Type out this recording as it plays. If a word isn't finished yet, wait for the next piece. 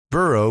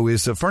Burrow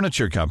is a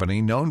furniture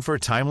company known for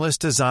timeless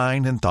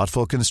design and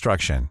thoughtful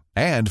construction,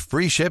 and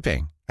free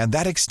shipping, and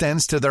that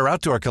extends to their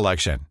outdoor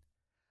collection.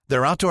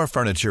 Their outdoor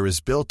furniture is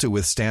built to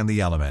withstand the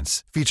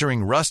elements,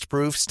 featuring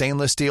rust-proof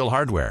stainless steel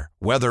hardware,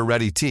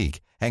 weather-ready teak,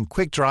 and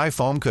quick-dry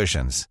foam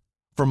cushions.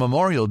 For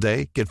Memorial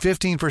Day, get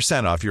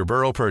 15% off your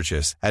Burrow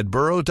purchase at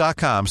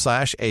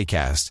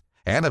burrow.com/ACAST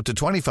and up to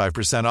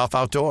 25% off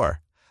outdoor.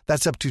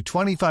 That's up to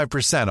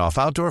 25% off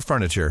outdoor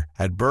furniture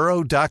at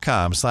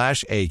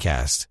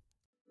burrow.com/ACAST.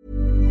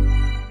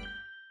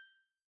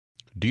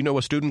 Do you know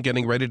a student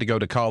getting ready to go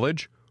to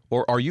college?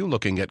 Or are you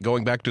looking at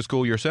going back to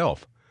school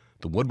yourself?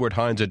 The Woodward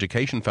Hines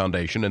Education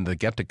Foundation and the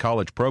Get to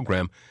College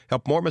program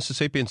help more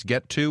Mississippians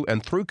get to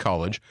and through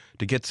college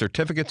to get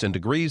certificates and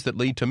degrees that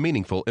lead to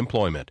meaningful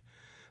employment.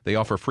 They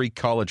offer free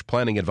college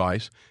planning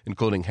advice,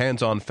 including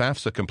hands-on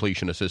FAFSA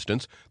completion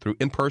assistance through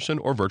in-person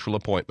or virtual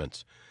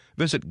appointments.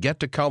 Visit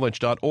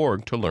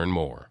gettocollege.org to learn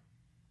more.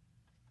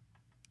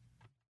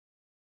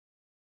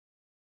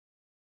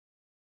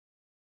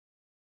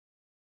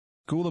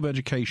 School of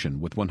Education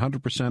with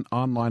 100%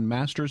 online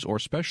master's or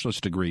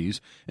specialist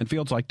degrees in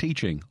fields like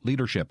teaching,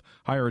 leadership,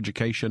 higher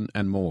education,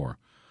 and more.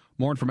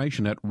 More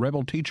information at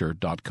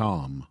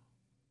rebelteacher.com.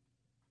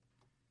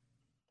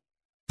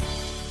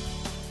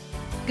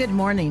 Good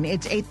morning.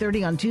 It's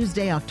 8:30 on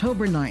Tuesday,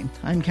 October 9th.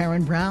 I'm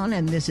Karen Brown,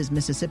 and this is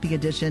Mississippi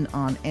Edition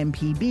on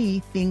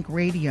MPB Think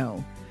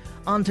Radio.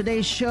 On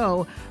today's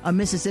show, a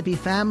Mississippi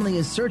family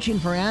is searching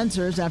for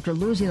answers after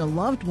losing a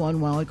loved one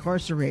while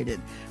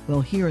incarcerated.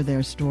 We'll hear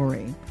their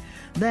story.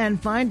 Then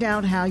find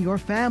out how your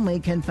family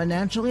can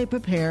financially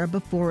prepare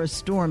before a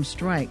storm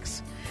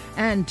strikes.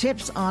 And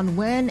tips on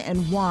when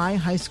and why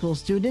high school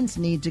students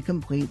need to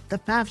complete the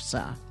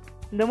FAFSA.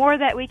 The more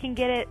that we can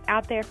get it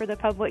out there for the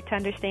public to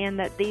understand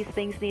that these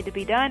things need to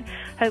be done,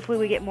 hopefully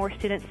we get more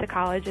students to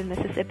college in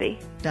Mississippi.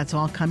 That's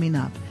all coming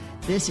up.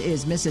 This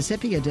is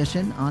Mississippi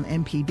Edition on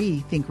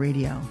MPB Think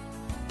Radio.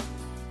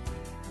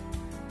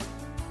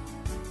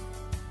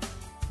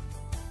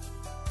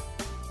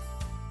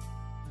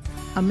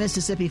 A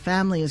Mississippi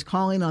family is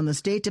calling on the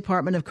State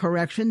Department of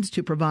Corrections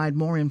to provide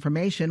more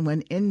information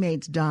when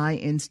inmates die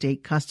in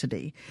state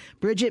custody.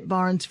 Bridget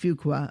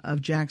Barnes-Fuqua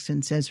of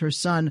Jackson says her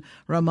son,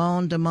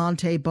 Ramon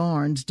DeMonte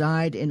Barnes,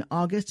 died in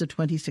August of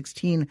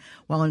 2016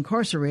 while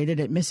incarcerated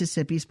at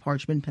Mississippi's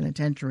Parchman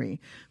Penitentiary.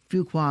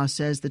 Fuqua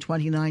says the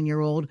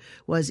 29-year-old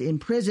was in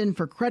prison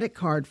for credit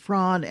card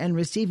fraud and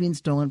receiving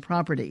stolen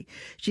property.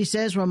 She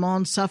says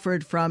Ramon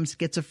suffered from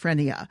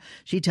schizophrenia.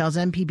 She tells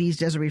MPB's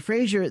Desiree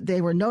Frazier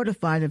they were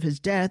notified of his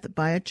death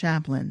by a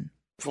chaplain.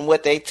 From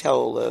what they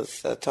told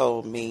us,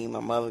 told me, my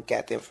mother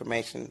got the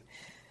information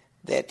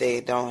that they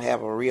don't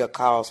have a real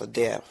cause of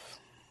death.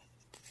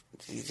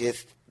 He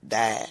just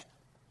died.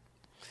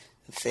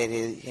 Said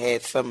he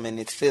had something in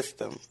his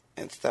system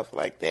and stuff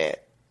like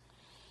that.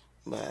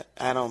 But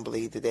I don't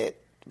believe that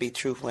be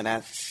true when I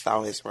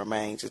saw his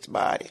remains, his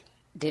body.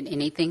 Did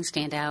anything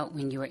stand out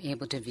when you were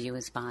able to view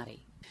his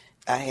body?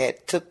 I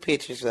took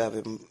pictures of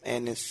him,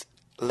 and his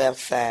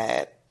left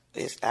side,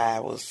 his eye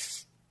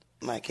was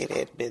like it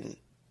had been,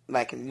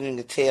 like you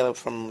could tell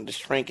from the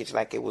shrinkage,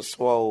 like it was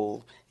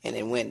swole, and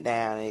it went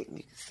down. You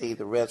could see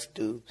the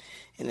residue,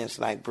 and it's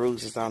like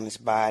bruises on his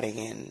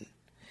body, and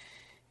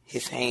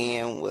his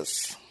hand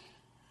was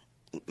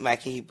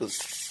like he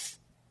was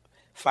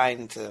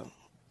fighting to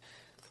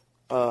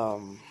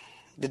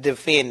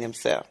defend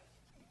himself.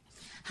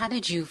 How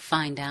did you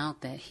find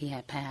out that he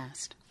had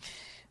passed?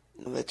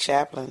 The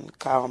chaplain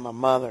called my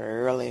mother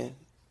early,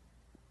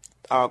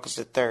 August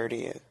the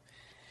 30th,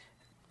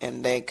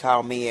 and they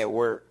called me at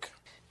work.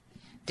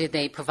 Did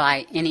they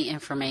provide any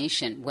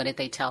information? What did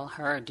they tell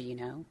her, do you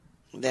know?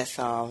 That's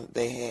all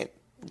they had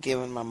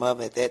given my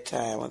mother at that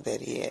time, was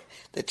that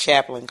the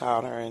chaplain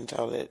called her and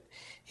told her that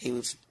he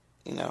was,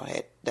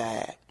 had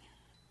died.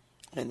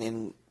 And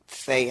then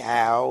say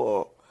how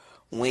or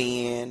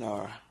when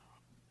or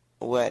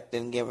what,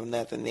 didn't give him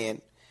nothing. Then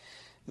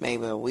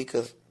maybe a week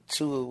or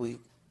two we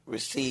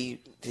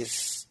received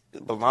his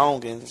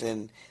belongings,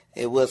 and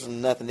it wasn't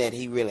nothing that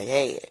he really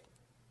had.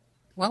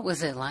 What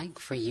was it like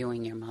for you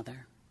and your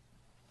mother?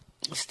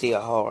 Still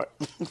hard.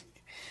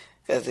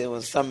 Because it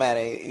was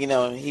somebody, he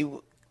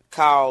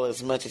called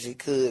as much as he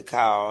could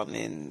call,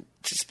 and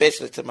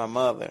especially to my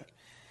mother.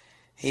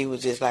 He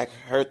was just like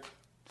her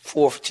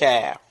fourth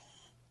child.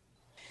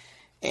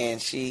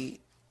 And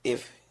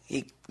if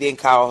he didn't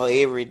call her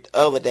every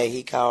other day,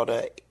 he called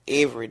her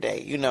every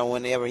day.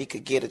 Whenever he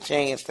could get a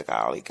chance to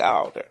call, he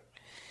called her.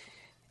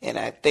 And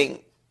I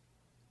think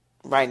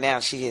right now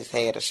she has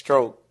had a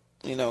stroke,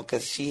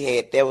 because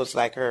that was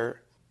like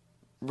her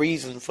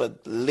reason for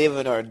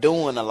living or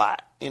doing a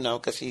lot,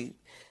 because she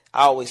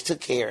always took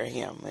care of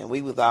him. And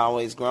we was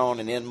always grown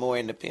and then more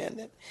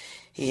independent.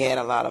 He had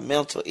a lot of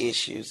mental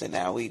issues, and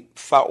now we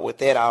fought with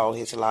that all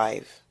his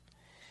life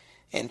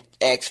and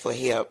asked for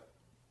help.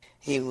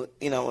 He,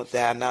 was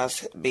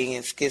diagnosed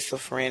being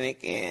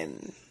schizophrenic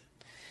and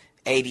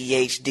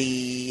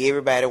ADHD.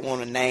 Everybody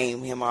want to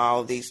name him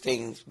all these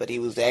things, but he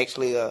was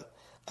actually a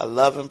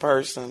loving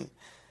person,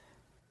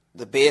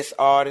 the best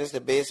artist,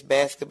 the best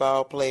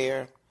basketball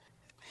player.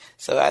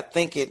 So I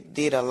think it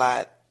did a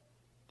lot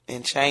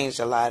and changed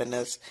a lot in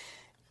us.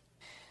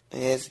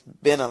 It's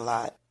been a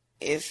lot.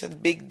 It's a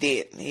big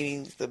debt.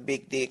 He's the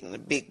big debt, and the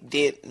big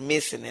debt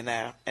missing in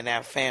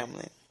our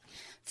family.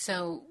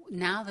 So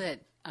now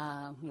that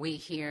we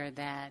hear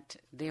that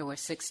there were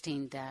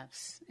 16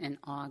 deaths in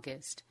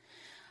August,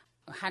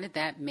 how did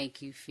that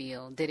make you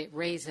feel? Did it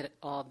raise it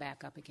all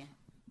back up again?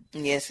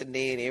 Yes, it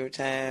did. Every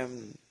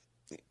time,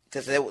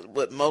 because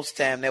what most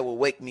time that would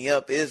wake me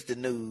up is the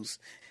news.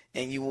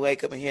 And you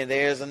wake up and hear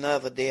there's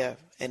another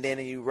death. And then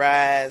you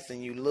rise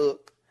and you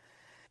look.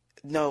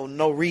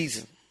 No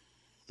reason.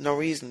 No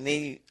reason.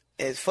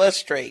 It's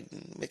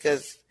frustrating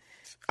because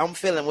I'm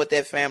feeling what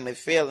that family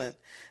feeling,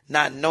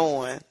 not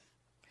knowing.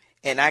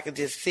 And I could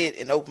just sit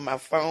and open my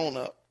phone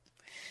up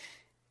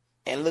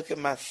and look at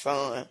my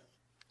son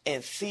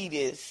and see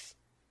this.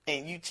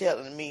 And you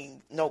telling me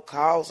no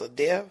cause of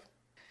death?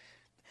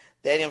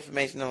 That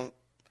information,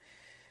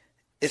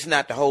 it's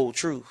not the whole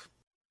truth.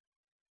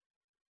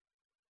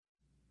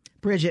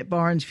 Bridget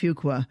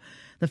Barnes-Fuqua.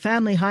 The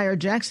family hired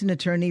Jackson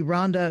attorney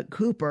Rhonda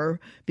Cooper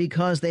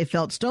because they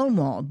felt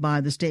stonewalled by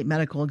the state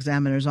medical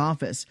examiner's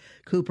office.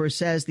 Cooper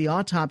says the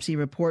autopsy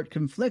report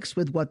conflicts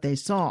with what they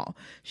saw.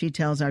 She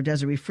tells our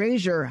Desiree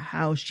Frazier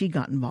how she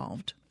got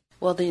involved.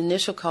 Well, the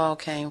initial call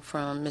came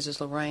from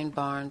Mrs. Lorraine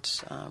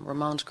Barnes,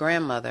 Ramon's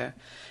grandmother,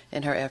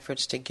 in her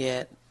efforts to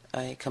get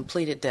a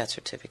completed death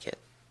certificate.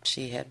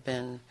 She had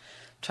been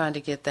trying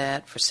to get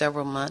that for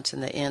several months in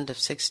the end of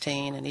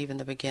 16 and even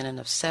the beginning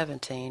of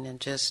 17, and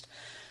just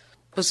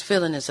was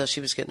feeling as though she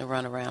was getting a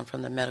runaround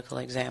from the medical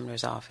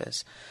examiner's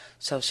office.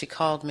 So she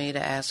called me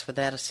to ask for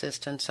that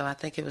assistance. So I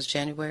think it was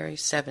January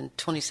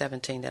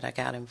 2017 that I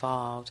got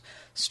involved,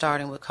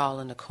 starting with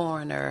calling the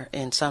coroner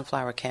in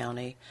Sunflower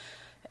County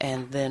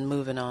and then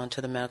moving on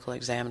to the medical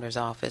examiner's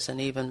office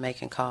and even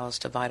making calls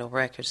to Vital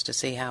Records to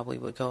see how we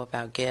would go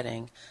about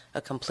getting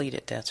a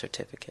completed death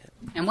certificate.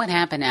 And what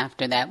happened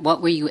after that?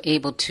 What were you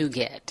able to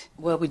get?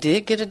 Well, we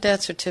did get a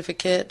death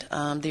certificate.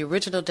 The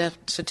original death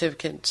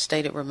certificate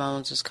stated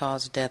Ramon's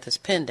cause of death is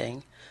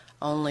pending,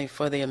 only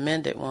for the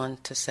amended one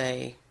to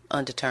say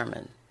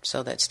undetermined.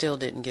 So that still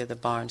didn't give the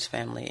Barnes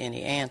family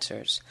any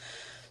answers.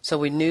 So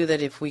we knew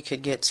that if we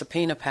could get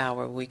subpoena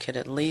power, we could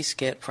at least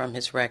get from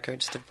his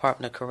records the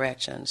Department of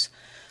Corrections.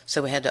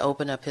 So we had to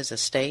open up his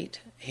estate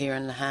here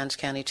in the Hinds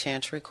County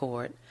Chancery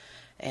Court,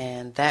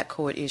 and that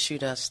court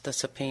issued us the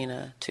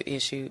subpoena to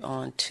issue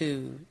on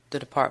to the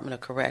Department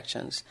of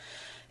Corrections.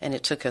 And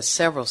it took us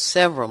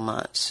several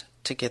months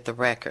to get the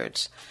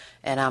records.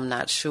 And I'm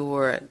not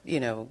sure,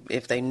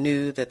 if they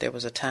knew that there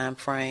was a time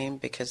frame,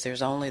 because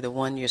there's only the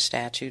 1-year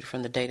statute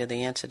from the date of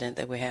the incident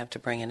that we have to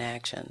bring an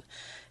action.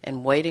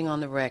 And waiting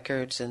on the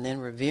records and then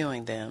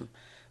reviewing them,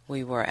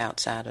 we were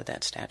outside of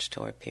that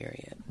statutory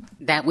period.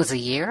 That was a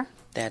year?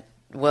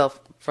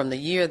 From the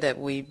year that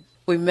we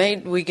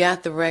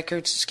got the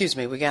records,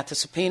 we got the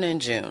subpoena in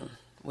June.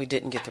 We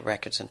didn't get the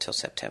records until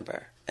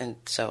September. And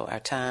so our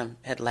time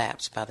had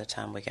lapsed by the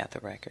time we got the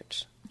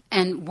records.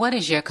 And what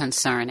is your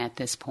concern at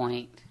this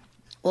point?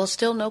 Well,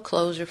 still no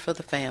closure for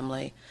the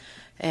family.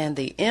 And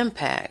the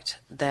impact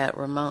that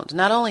Ramon's,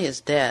 not only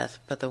his death,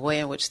 but the way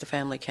in which the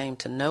family came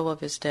to know of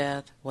his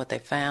death, what they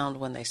found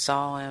when they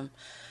saw him,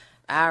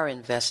 our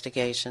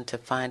investigation to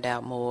find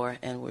out more,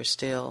 and we're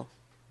still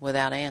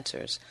without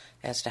answers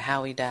as to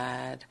how he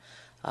died,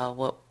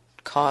 what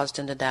caused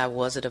him to die.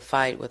 Was it a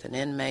fight with an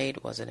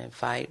inmate? Was it a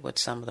fight with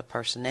some of the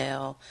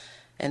personnel?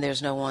 And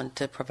there's no one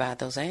to provide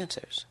those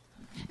answers.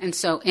 And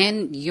so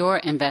in your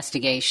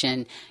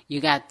investigation,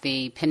 you got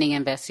the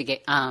pending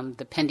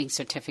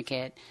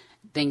certificate.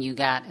 Then you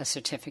got a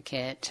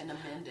certificate. An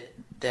amended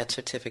death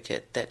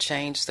certificate that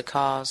changed the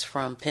cause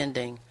from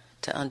pending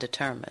to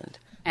undetermined.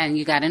 And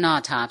you got an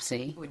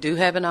autopsy. We do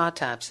have an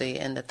autopsy,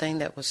 and the thing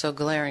that was so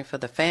glaring for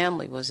the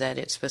family was that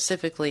it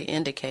specifically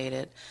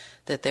indicated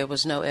that there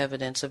was no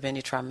evidence of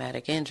any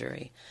traumatic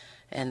injury.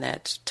 And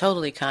that's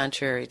totally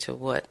contrary to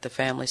what the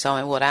family saw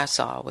and what I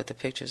saw with the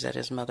pictures that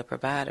his mother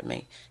provided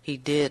me. He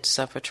did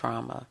suffer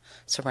trauma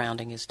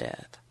surrounding his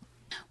death.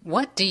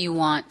 What do you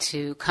want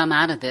to come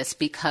out of this?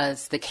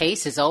 Because the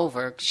case is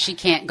over. She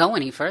can't go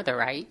any further,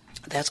 right?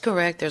 That's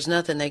correct. There's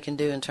nothing they can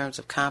do in terms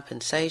of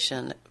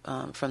compensation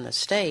from the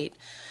state.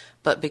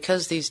 But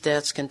because these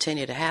deaths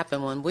continue to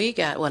happen,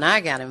 when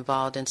I got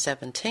involved in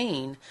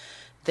 17,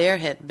 there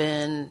had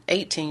been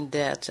 18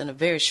 deaths in a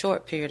very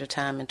short period of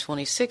time in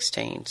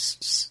 2016,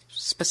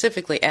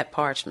 specifically at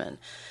Parchman.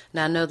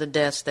 Now, I know the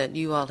deaths that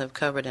you all have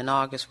covered in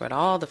August were at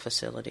all the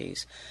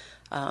facilities.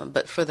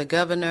 But for the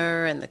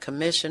governor and the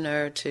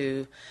commissioner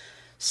to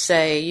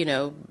say,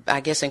 I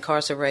guess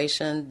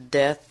incarceration,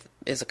 death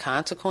is a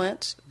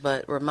consequence,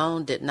 but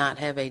Ramon did not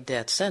have a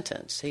death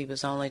sentence. He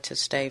was only to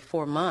stay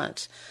 4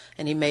 months,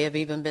 and he may have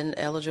even been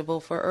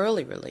eligible for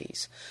early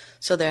release.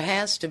 So there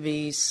has to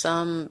be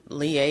some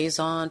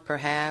liaison,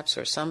 perhaps,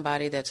 or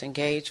somebody that's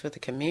engaged with the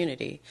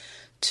community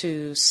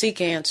to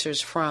seek answers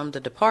from the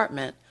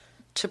department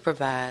to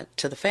provide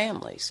to the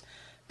families.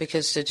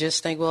 Because to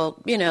just think,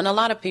 and a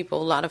lot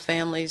of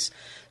families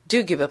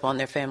do give up on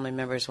their family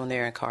members when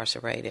they're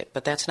incarcerated,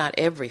 but that's not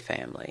every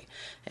family.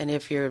 And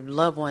if your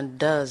loved one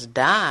does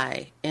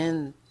die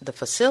in the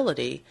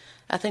facility,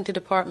 I think the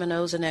department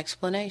owes an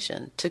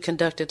explanation to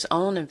conduct its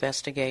own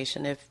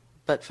investigation,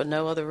 but for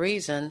no other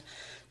reason,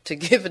 to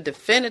give a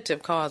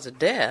definitive cause of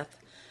death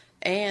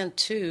and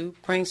to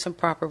bring some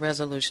proper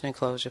resolution and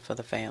closure for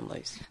the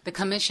families. The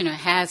commissioner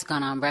has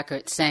gone on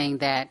record saying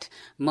that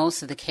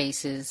most of the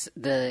cases,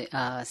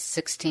 the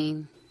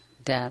 16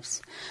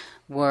 deaths,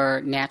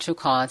 were natural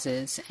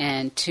causes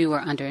and 2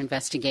 are under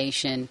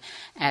investigation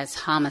as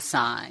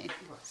homicide.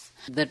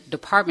 The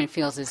department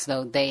feels as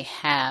though they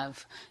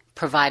have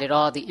provided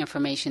all the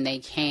information they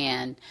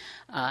can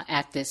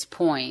at this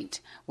point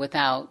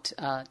without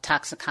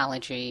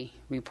toxicology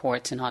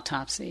reports and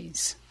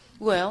autopsies.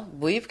 Well,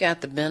 we've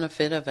got the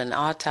benefit of an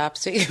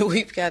autopsy,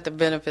 we've got the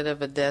benefit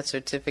of a death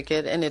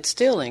certificate, and it's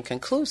still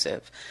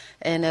inconclusive.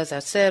 And as I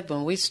said,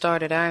 when we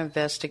started our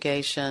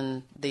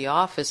investigation, the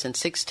office in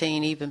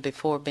 2016, even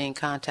before being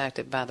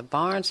contacted by the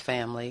Barnes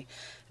family,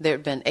 there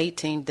had been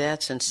 18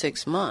 deaths in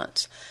 6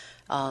 months.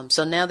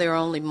 So now they're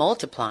only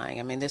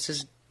multiplying. I mean, this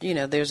is,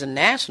 there's a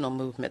national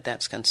movement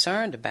that's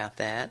concerned about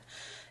that.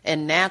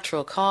 And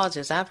natural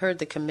causes, I've heard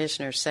the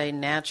commissioner say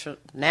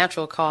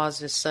natural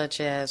causes such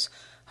as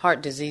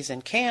heart disease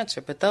and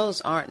cancer, but those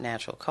aren't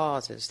natural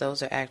causes.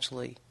 Those are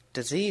actually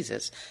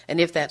diseases.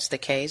 And if that's the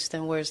case,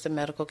 then where's the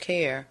medical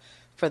care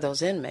for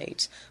those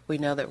inmates? We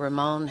know that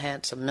Ramon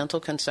had some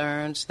mental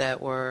concerns that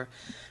were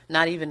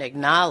not even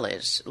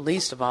acknowledged,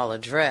 least of all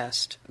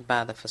addressed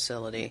by the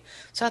facility.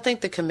 So I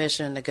think the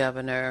commissioner and the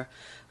governor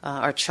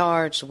are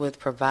charged with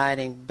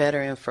providing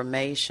better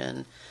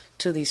information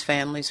to these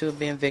families who are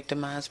being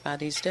victimized by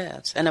these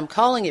deaths. And I'm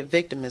calling it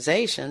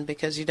victimization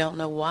because you don't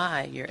know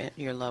why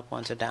your loved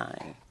ones are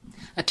dying.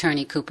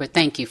 Attorney Cooper,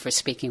 thank you for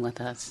speaking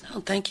with us. Oh,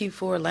 thank you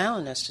for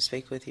allowing us to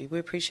speak with you. We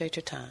appreciate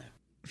your time.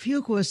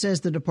 Fuqua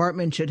says the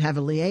department should have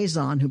a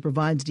liaison who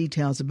provides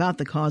details about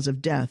the cause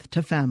of death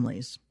to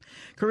families.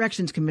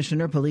 Corrections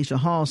Commissioner Felicia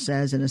Hall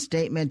says in a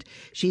statement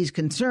she's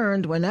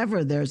concerned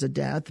whenever there's a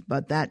death,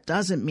 but that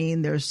doesn't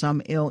mean there's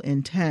some ill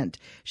intent.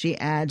 She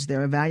adds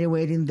they're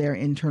evaluating their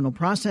internal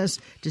process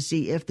to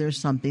see if there's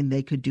something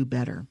they could do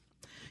better.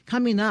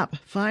 Coming up,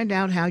 find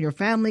out how your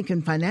family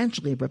can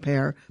financially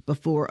prepare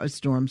before a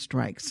storm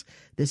strikes.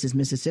 This is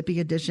Mississippi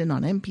Edition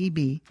on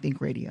MPB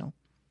Think Radio.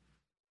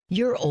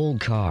 Your old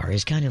car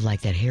is kind of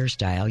like that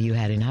hairstyle you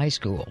had in high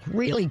school.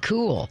 Really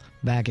cool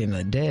back in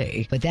the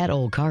day. But that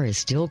old car is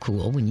still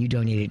cool when you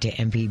donate it to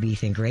MPB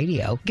Think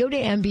Radio. Go to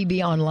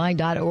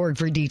mpbonline.org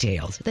for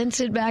details. Then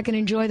sit back and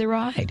enjoy the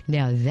ride.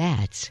 Now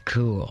that's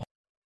cool.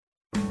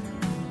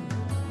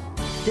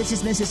 This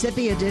is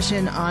Mississippi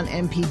Edition on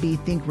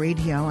MPB Think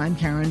Radio. I'm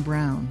Karen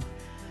Brown.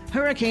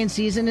 Hurricane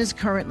season is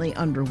currently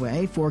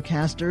underway.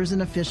 Forecasters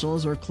and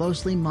officials are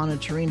closely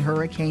monitoring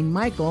Hurricane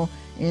Michael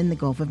in the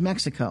Gulf of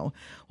Mexico.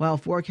 While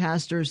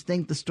forecasters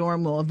think the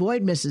storm will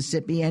avoid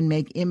Mississippi and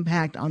make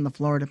impact on the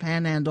Florida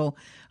Panhandle,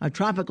 a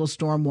tropical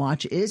storm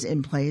watch is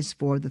in place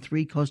for the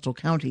 3 coastal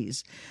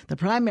counties. The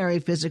primary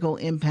physical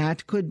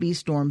impact could be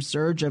storm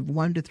surge of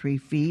 1 to 3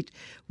 feet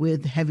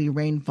with heavy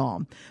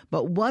rainfall.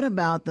 But what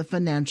about the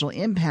financial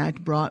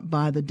impact brought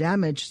by the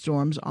damage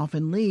storms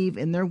often leave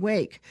in their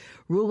wake?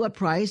 Rula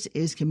Price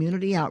is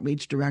Community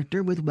Outreach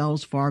Director with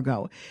Wells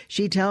Fargo.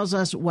 She tells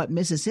us what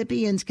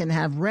Mississippians can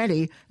have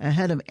ready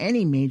ahead of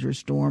any major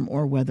storm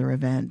or weather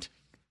event.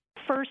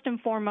 First and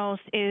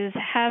foremost is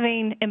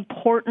having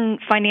important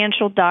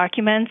financial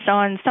documents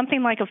on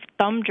something like a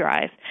thumb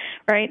drive,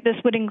 right? This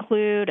would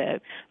include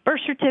a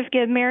birth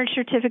certificate, marriage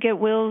certificate,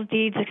 wills,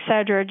 deeds,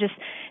 etc. Just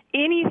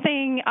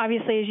anything,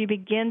 obviously, as you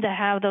begin to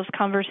have those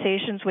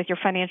conversations with your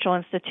financial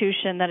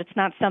institution, that it's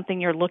not something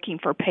you're looking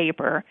for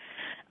paper.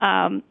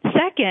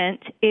 Second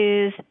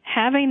is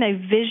having a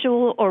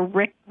visual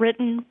or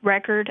written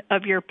record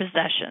of your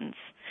possessions.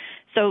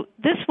 So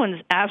this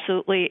one's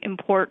absolutely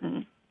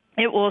important.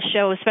 It will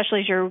show,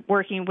 especially as you're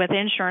working with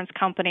insurance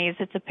companies,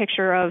 it's a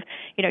picture of,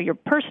 your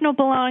personal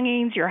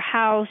belongings, your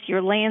house,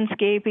 your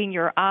landscaping,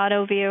 your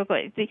auto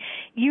vehicle,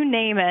 you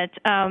name it.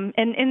 And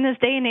in this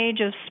day and age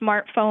of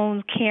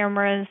smartphones,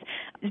 cameras,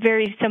 it's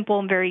very simple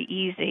and very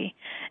easy.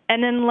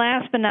 And then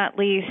last but not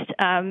least,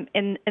 and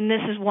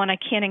this is one I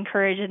can't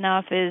encourage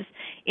enough, is,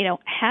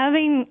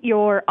 having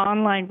your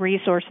online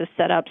resources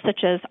set up,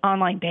 such as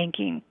online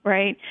banking,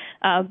 right?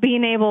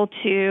 Being able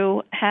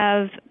to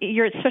have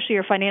especially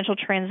your financial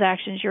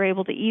transactions, you're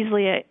able to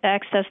easily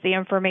access the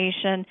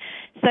information,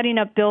 setting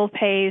up bill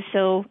pays.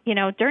 So,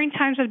 during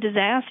times of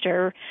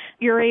disaster,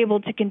 you're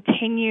able to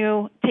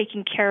continue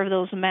taking care of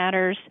those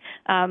matters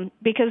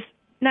because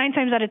 9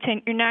 times out of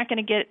 10, you're not going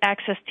to get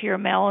access to your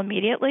mail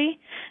immediately.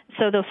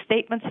 So those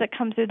statements that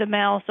come through the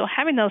mail, so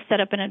having those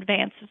set up in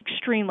advance is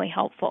extremely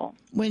helpful.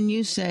 When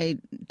you say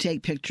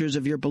take pictures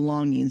of your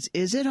belongings,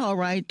 is it all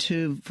right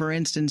to, for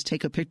instance,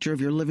 take a picture of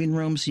your living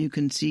room so you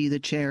can see the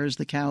chairs,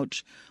 the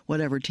couch,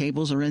 whatever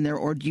tables are in there,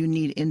 or do you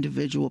need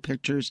individual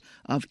pictures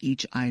of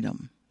each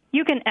item?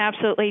 You can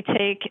absolutely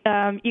take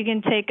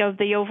of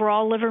the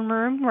overall living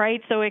room,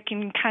 right? So it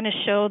can kind of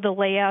show the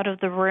layout of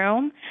the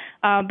room.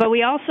 But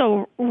we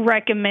also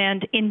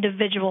recommend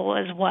individual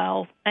as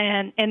well.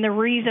 And the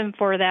reason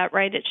for that,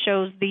 right, it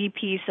shows the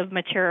piece of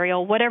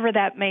material, whatever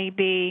that may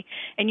be,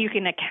 and you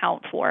can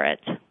account for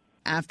it.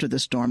 After the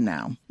storm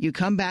now, you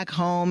come back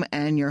home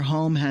and your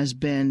home has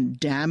been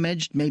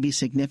damaged, maybe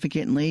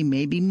significantly,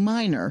 maybe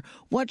minor.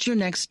 What's your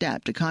next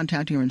step? To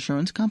contact your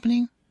insurance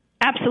company?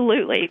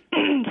 Absolutely.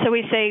 So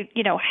we say,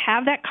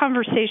 have that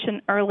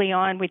conversation early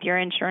on with your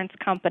insurance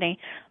company.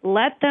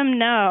 Let them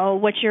know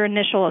what your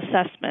initial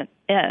assessment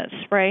is,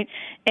 right?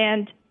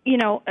 And,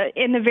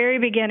 in the very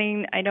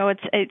beginning, I know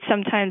it's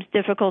sometimes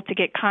difficult to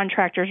get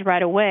contractors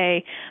right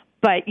away,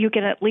 but you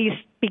can at least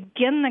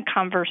begin the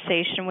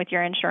conversation with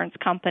your insurance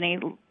company.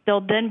 They'll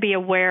then be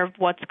aware of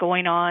what's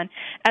going on,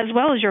 as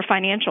well as your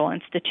financial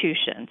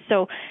institution.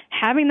 So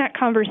having that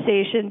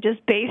conversation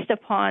just based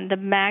upon the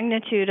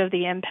magnitude of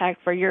the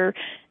impact for your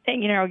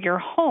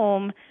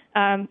home,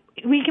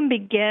 we can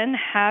begin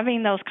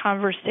having those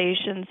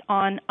conversations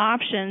on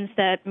options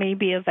that may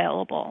be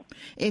available.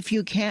 If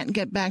you can't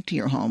get back to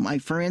your home,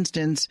 like for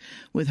instance,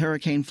 with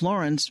Hurricane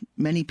Florence,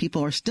 many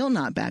people are still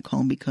not back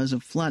home because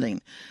of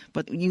flooding.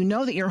 But you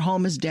know that your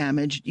home is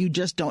damaged. You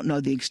just don't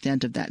know the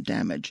extent of that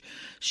damage.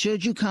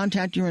 Should you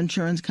contact your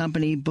insurance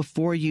company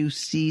before you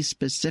see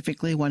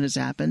specifically what has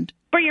happened?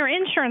 For your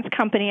insurance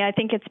company, I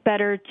think it's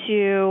better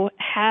to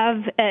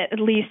have at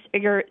least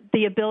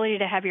the ability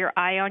to have your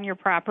eye on your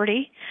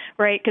property,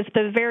 right? Because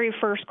the very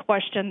first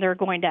question they're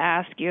going to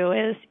ask you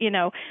is,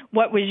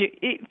 what was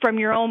from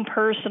your own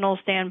personal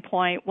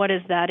standpoint, what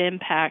is that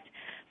impact?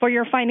 For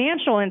your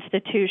financial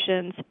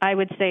institutions, I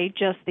would say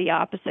just the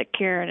opposite,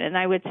 Karen, and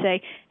I would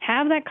say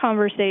have that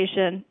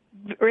conversation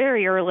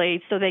very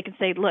early so they can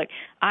say, look,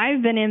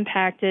 I've been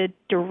impacted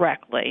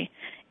directly.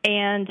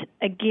 And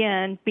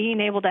again, being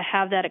able to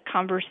have that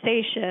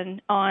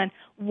conversation on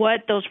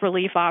what those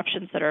relief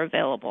options that are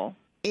available.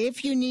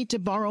 If you need to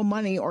borrow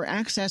money or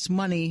access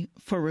money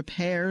for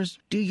repairs,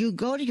 do you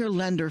go to your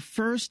lender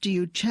first? Do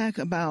you check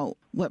about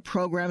what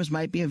programs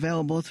might be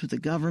available through the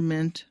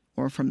government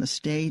or from the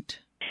state?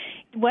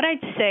 What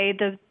I'd say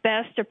the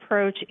best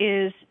approach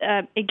is,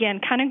 again,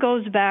 kind of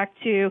goes back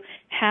to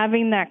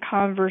having that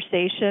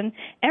conversation.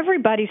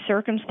 Everybody's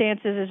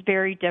circumstances is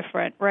very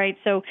different, right?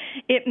 So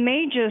it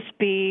may just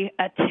be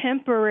a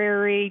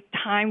temporary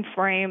time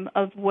frame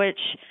of which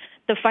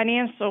the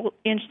financial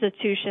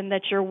institution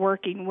that you're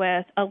working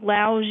with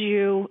allows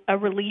you a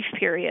relief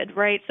period,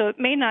 right? So it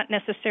may not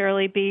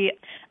necessarily be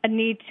a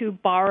need to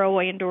borrow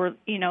and or,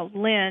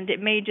 lend.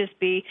 It may just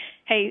be,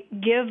 hey,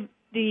 give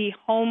the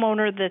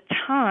homeowner the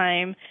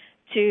time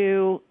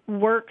to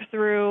work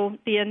through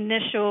the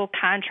initial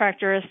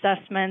contractor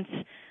assessments,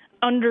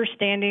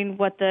 understanding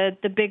what the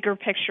bigger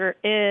picture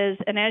is.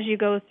 And as you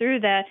go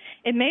through that,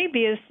 it may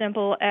be as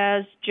simple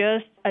as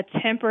just a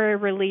temporary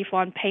relief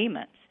on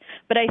payments.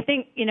 But I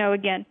think,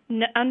 again,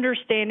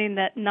 understanding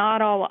that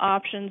not all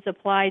options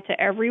apply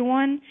to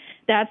everyone,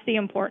 that's the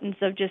importance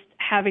of just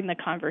having the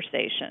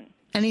conversation.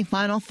 Any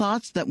final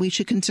thoughts that we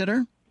should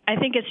consider? I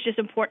think it's just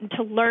important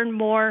to learn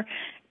more.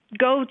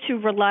 Go to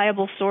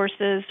reliable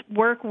sources,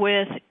 work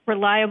with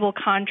reliable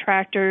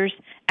contractors,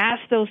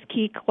 ask those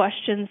key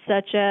questions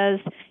such as,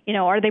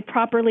 are they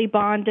properly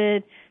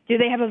bonded? Do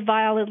they have a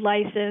valid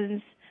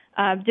license?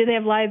 Do they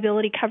have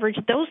liability coverage?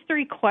 Those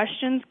three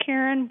questions,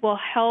 Karen, will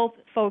help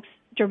folks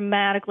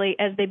dramatically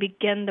as they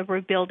begin the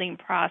rebuilding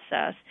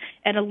process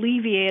and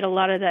alleviate a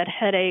lot of that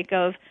headache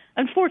of,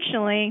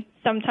 unfortunately,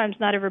 sometimes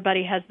not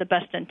everybody has the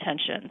best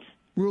intentions.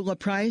 Rula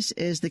Price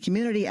is the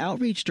Community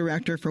Outreach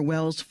Director for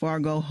Wells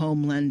Fargo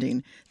Home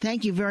Lending.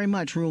 Thank you very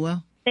much,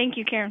 Rula. Thank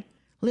you, Karen.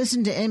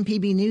 Listen to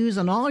MPB News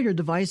on all your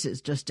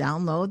devices. Just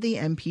download the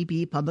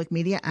MPB Public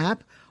Media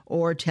app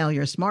or tell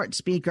your smart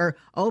speaker,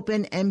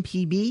 open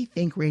MPB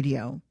Think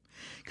Radio.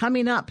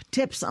 Coming up,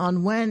 tips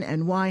on when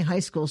and why high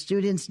school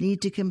students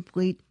need to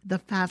complete the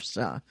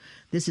FAFSA.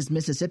 This is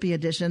Mississippi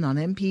Edition on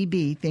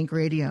MPB Think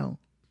Radio.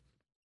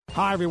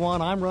 Hi,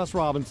 everyone. I'm Russ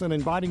Robinson,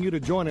 inviting you to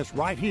join us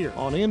right here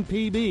on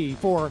MPB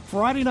for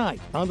Friday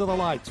Night Under the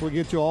Lights. We'll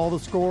get you all the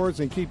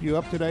scores and keep you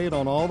up to date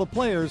on all the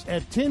players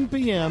at 10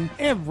 p.m.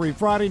 every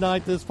Friday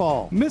night this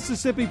fall.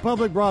 Mississippi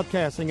Public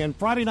Broadcasting and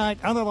Friday Night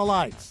Under the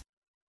Lights.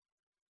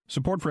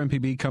 Support for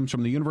MPB comes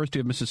from the University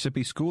of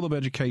Mississippi School of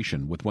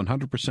Education with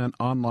 100%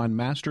 online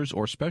master's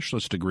or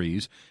specialist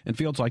degrees in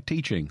fields like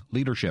teaching,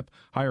 leadership,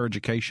 higher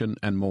education,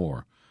 and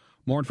more.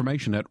 More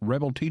information at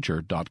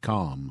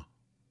rebelteacher.com.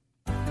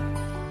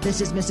 This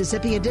is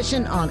Mississippi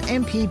Edition on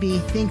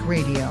MPB Think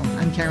Radio.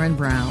 I'm Karen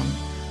Brown.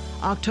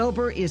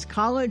 October is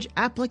College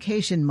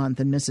Application Month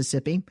in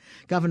Mississippi.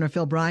 Governor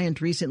Phil Bryant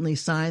recently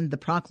signed the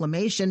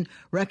proclamation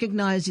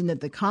recognizing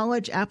that the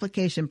college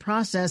application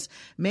process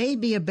may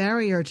be a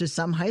barrier to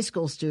some high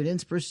school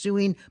students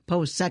pursuing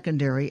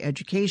post-secondary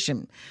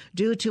education.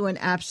 Due to an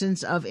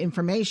absence of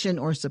information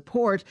or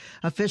support,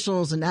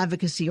 officials and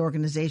advocacy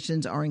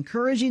organizations are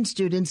encouraging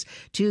students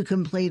to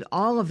complete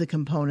all of the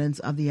components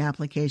of the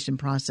application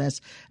process,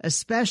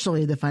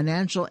 especially the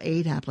financial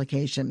aid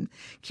application.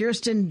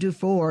 Kirsten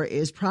Dufour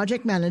is project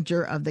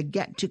manager of the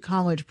Get to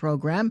College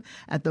program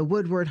at the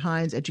Woodward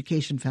Hines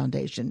Education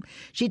Foundation.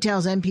 She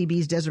tells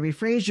MPB's Desiree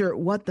Frazier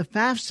what the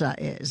FAFSA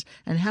is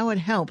and how it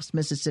helps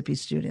Mississippi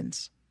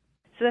students.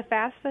 So the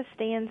FAFSA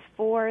stands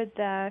for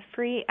the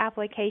Free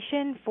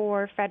Application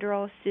for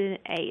Federal Student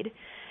Aid.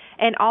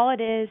 And all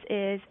it is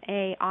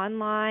an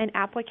online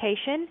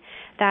application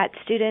that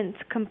students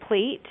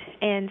complete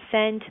and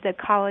send to the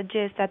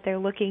colleges that they're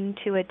looking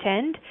to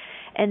attend.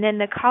 And then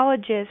the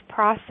colleges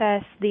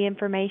process the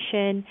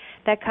information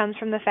that comes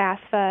from the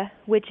FAFSA,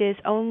 which is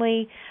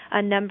only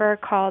a number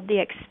called the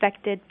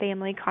Expected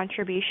Family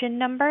Contribution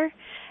Number.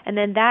 And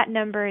then that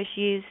number is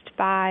used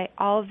by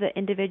all of the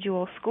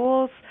individual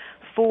schools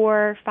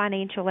for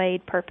financial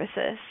aid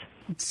purposes.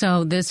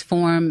 So this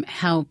form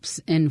helps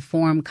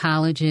inform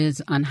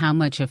colleges on how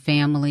much a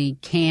family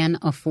can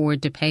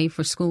afford to pay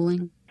for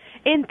schooling?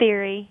 In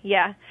theory,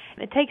 yeah.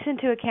 It takes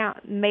into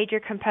account major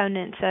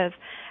components of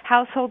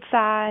household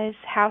size,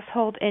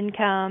 household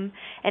income,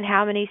 and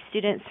how many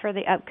students for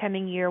the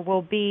upcoming year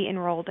will be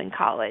enrolled in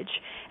college.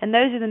 And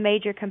those are the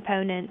major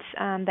components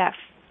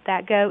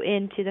that go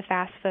into the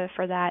FAFSA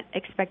for that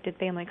expected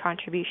family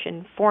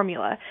contribution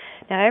formula.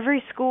 Now,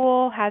 every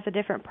school has a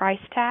different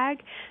price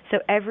tag, so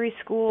every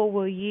school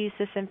will use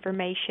this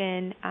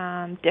information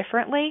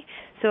differently.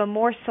 So a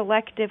more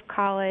selective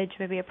college,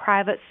 maybe a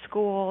private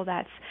school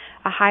that's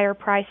a higher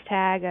price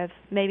tag of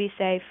maybe,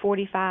 say,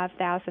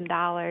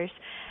 $45,000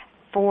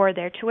 for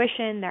their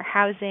tuition, their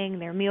housing,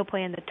 their meal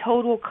plan, the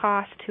total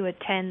cost to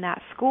attend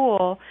that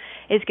school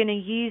is going to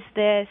use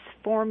this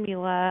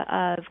formula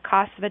of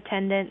cost of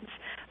attendance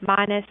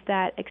minus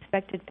that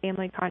expected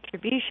family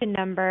contribution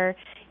number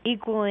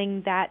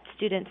equaling that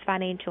student's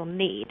financial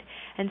need.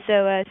 And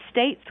so a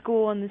state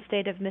school in the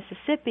state of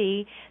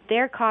Mississippi,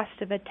 their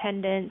cost of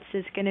attendance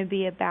is going to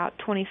be about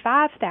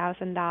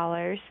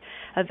 $25,000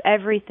 of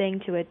everything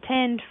to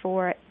attend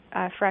for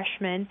a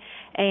freshman,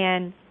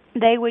 and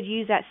they would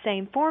use that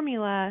same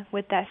formula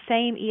with that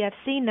same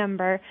EFC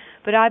number,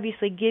 but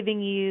obviously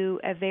giving you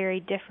a very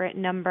different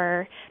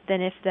number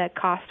than if the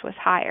cost was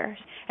higher.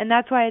 And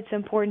that's why it's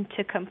important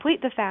to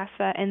complete the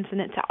FAFSA and send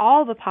it to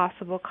all the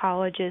possible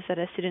colleges that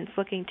a student's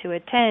looking to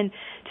attend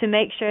to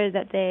make sure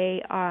that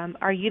they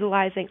are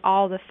utilizing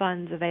all the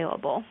funds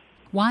available.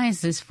 Why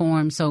is this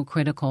form so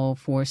critical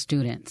for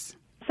students?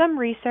 Some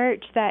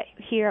research that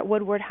here at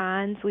Woodward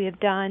Hines we have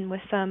done with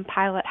some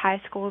pilot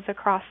high schools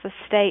across the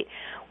state,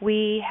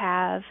 we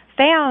have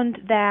found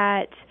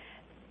that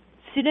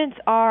students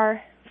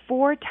are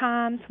 4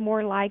 times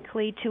more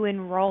likely to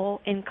enroll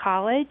in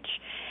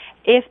college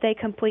if they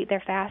complete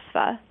their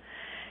FAFSA.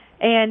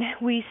 And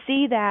we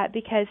see that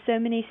because so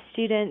many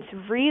students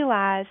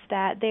realize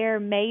that there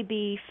may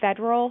be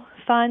federal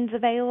funds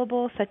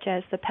available, such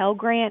as the Pell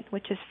Grant,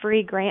 which is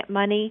free grant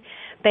money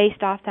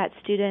based off that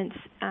student's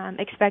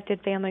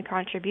expected family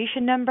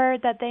contribution number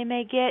that they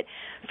may get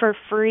for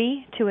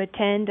free to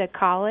attend a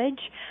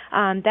college.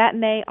 That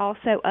may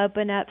also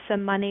open up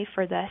some money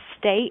for the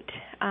state.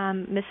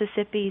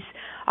 Mississippi's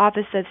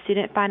Office of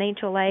Student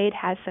Financial Aid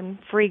has some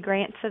free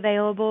grants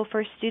available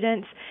for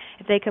students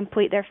if they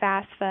complete their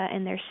FAFSA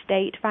and their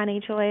state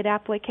financial aid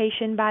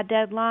application by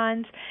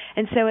deadlines.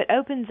 And so it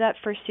opens up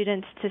for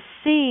students to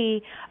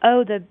see,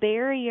 the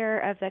barrier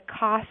of the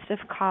cost of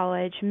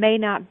college may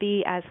not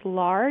be as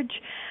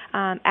large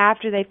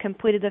after they've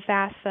completed the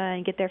FAFSA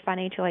and get their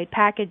financial aid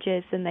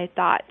packages than they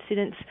thought.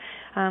 Students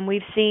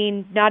we've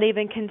seen not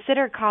even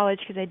consider college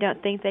because they don't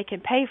think they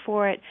can pay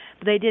for it,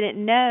 but they didn't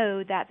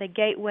know that the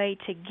gateway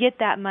to get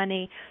that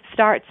money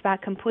starts by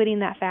completing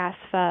that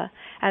FAFSA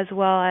as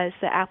well as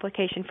the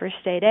application for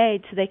state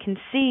aid, so they can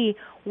see,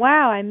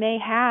 wow, I may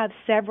have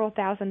several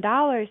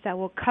 $1,000s that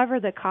will cover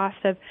the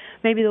cost of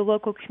maybe the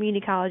local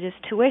community college's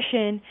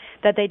tuition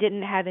that they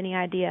didn't have any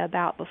idea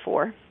about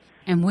before.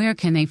 And where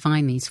can they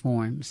find these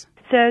forms?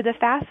 So the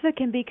FAFSA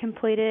can be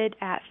completed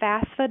at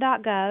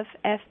FAFSA.gov,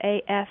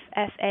 FAFSA.gov.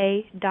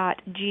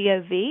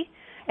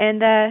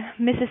 And the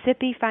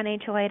Mississippi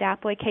financial aid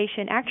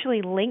application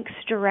actually links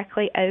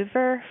directly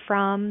over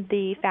from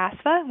the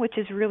FAFSA, which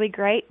is really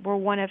great. We're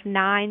one of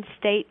 9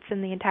 states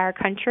in the entire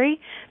country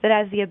that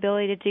has the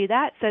ability to do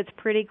that. So it's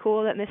pretty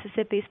cool that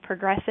Mississippi's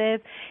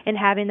progressive in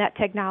having that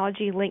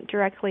technology linked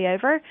directly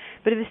over.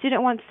 But if a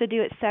student wants to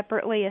do it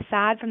separately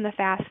aside from the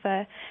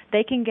FAFSA,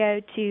 they can go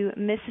to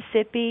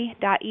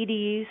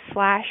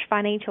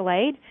mississippi.edu/financial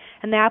aid,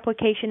 and the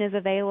application is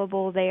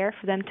available there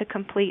for them to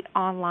complete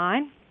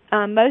online.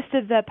 Most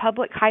of the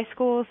public high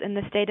schools in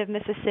the state of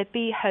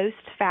Mississippi host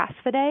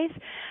FAFSA days,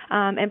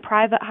 and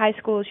private high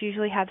schools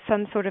usually have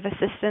some sort of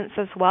assistance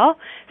as well.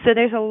 So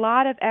there's a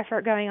lot of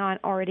effort going on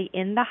already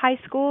in the high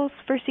schools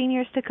for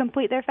seniors to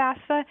complete their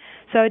FAFSA.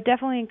 So I would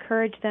definitely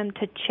encourage them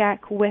to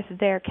check with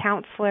their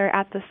counselor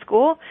at the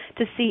school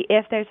to see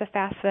if there's a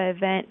FAFSA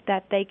event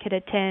that they could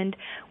attend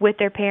with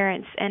their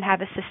parents and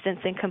have assistance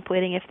in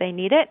completing if they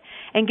need it.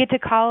 And Get to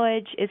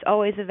College is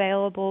always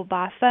available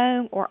by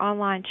phone or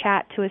online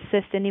chat to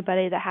assist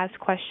anybody that has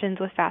questions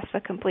with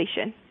FAFSA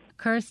completion.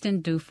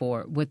 Kirsten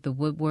Dufort with the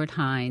Woodward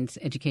Hines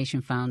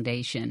Education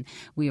Foundation.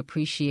 We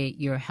appreciate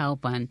your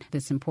help on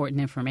this important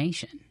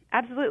information.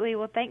 Absolutely.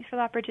 Well, thanks for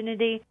the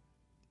opportunity.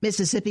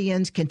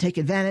 Mississippians can take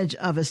advantage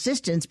of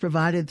assistance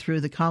provided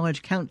through the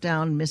College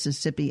Countdown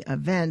Mississippi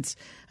events.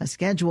 A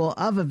schedule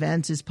of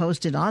events is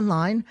posted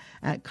online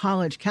at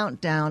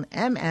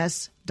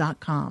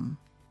collegecountdownms.com.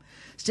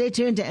 Stay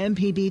tuned to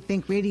MPB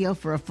Think Radio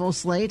for a full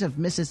slate of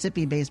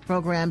Mississippi-based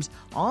programs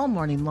all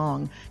morning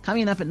long.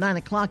 Coming up at 9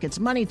 o'clock, it's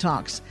Money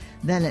Talks.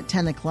 Then at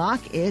 10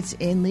 o'clock, it's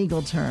In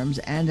Legal Terms.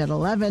 And at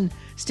 11,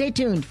 stay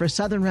tuned for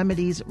Southern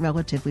Remedies,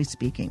 Relatively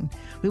Speaking.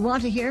 We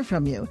want to hear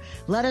from you.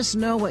 Let us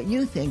know what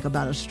you think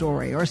about a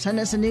story or send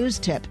us a news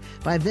tip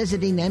by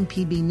visiting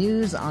MPB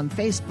News on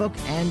Facebook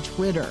and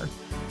Twitter.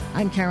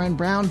 I'm Karen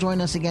Brown.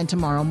 Join us again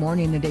tomorrow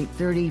morning at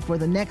 8:30 for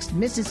the next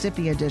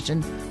Mississippi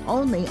edition,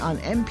 only on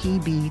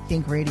MPB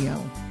Think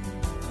Radio.